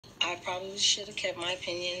I probably should have kept my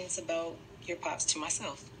opinions about your pops to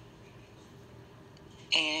myself.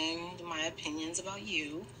 And my opinions about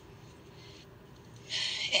you.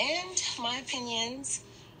 And my opinions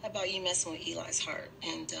about you messing with Eli's heart.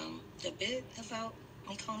 And the bit about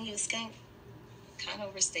me calling you a skank kind of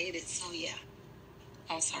overstated. So, yeah.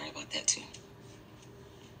 I'm sorry about that, too.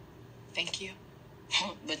 Thank you.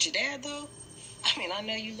 But your dad, though? I mean, I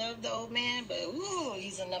know you love the old man, but ooh,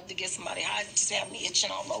 he's enough to get somebody high to just have me itching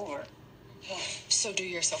all over. So do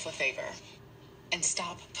yourself a favor and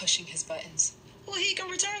stop pushing his buttons. Well, he can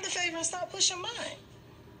return the favor and stop pushing mine.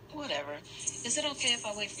 Whatever. Is it okay if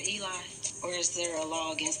I wait for Eli? Or is there a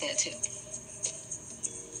law against that, too?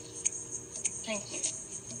 Thank you.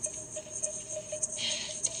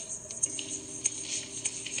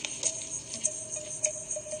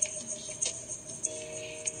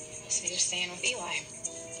 So you're staying with Eli?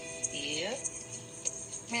 Yep.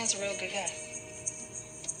 Man's a real good guy.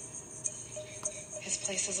 His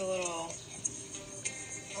place is a little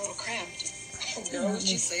cramped. Girl, what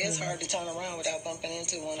you say? It's hard to turn around without bumping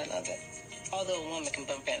into one another. Although a woman can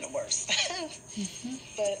bump into worse.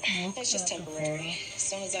 But it's just temporary. As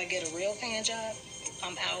soon as I get a real paying job,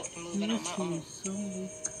 I'm out and moving on my own. So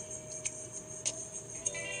weak.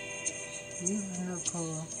 Leave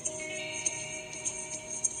Nicole.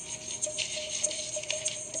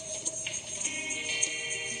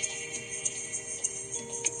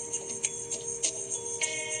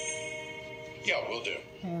 Yeah, we'll do.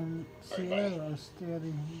 And Sierra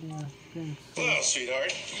staring there. Well,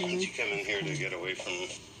 sweetheart, did you come in here to get away from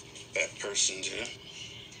that person, too?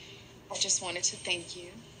 I just wanted to thank you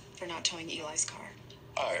for not towing Eli's car.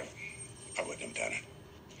 I wouldn't have done it.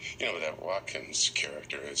 You know, that Watkins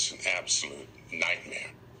character is an absolute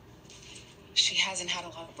nightmare. She hasn't had a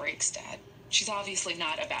lot of breaks, Dad. She's obviously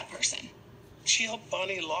not a bad person. She helped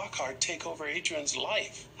Bonnie Lockhart take over Adrian's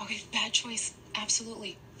life. Okay, bad choice.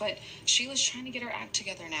 Absolutely. But Sheila's trying to get her act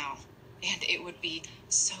together now. And it would be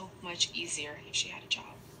so much easier if she had a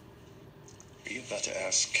job. Are you about to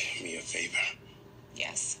ask me a favor?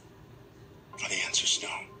 Yes. Well, the answer's no.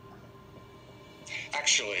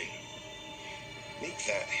 Actually, make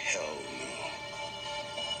that hell no.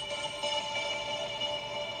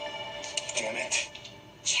 Damn it.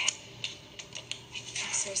 Yeah.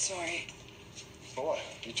 I'm so sorry. For what?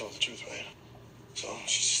 You told the truth, right? So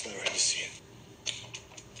she's just not ready to see it.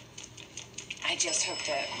 I just hope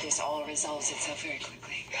that this all resolves itself very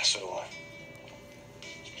quickly. Yeah, so do I.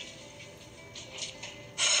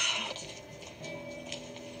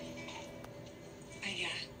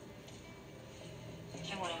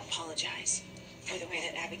 I want to apologize for the way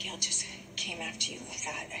that Abigail just came after you like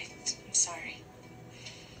that. I'm sorry.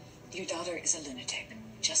 Your daughter is a lunatic,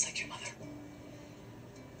 just like your mother.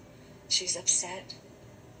 She's upset.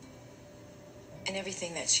 And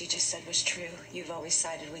everything that she just said was true. You've always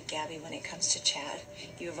sided with Gabby when it comes to Chad.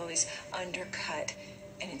 You've always undercut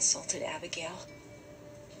and insulted Abigail.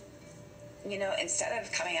 You know, instead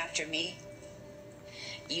of coming after me,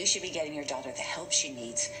 you should be getting your daughter the help she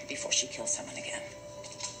needs before she kills someone again.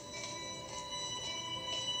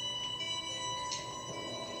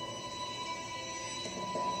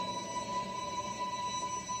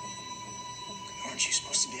 Aren't you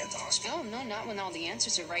supposed to be at the hospital? No, not when all the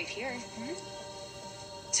answers are right here.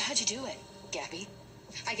 So how'd you do it, Gabby?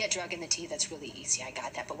 I get drug in the tea, that's really easy, I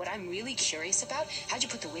got that. But what I'm really curious about, how'd you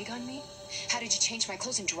put the wig on me? How did you change my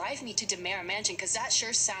clothes and drive me to Demara Mansion? Because that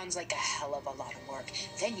sure sounds like a hell of a lot of work.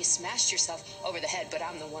 Then you smashed yourself over the head, but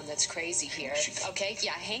I'm the one that's crazy here. Okay,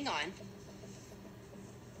 yeah, hang on.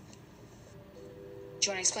 Do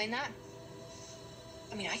you want to explain that?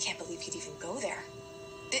 I mean, I can't believe you'd even go there.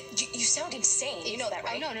 You sound insane. You know that,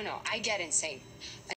 right? Oh, no. I get insane.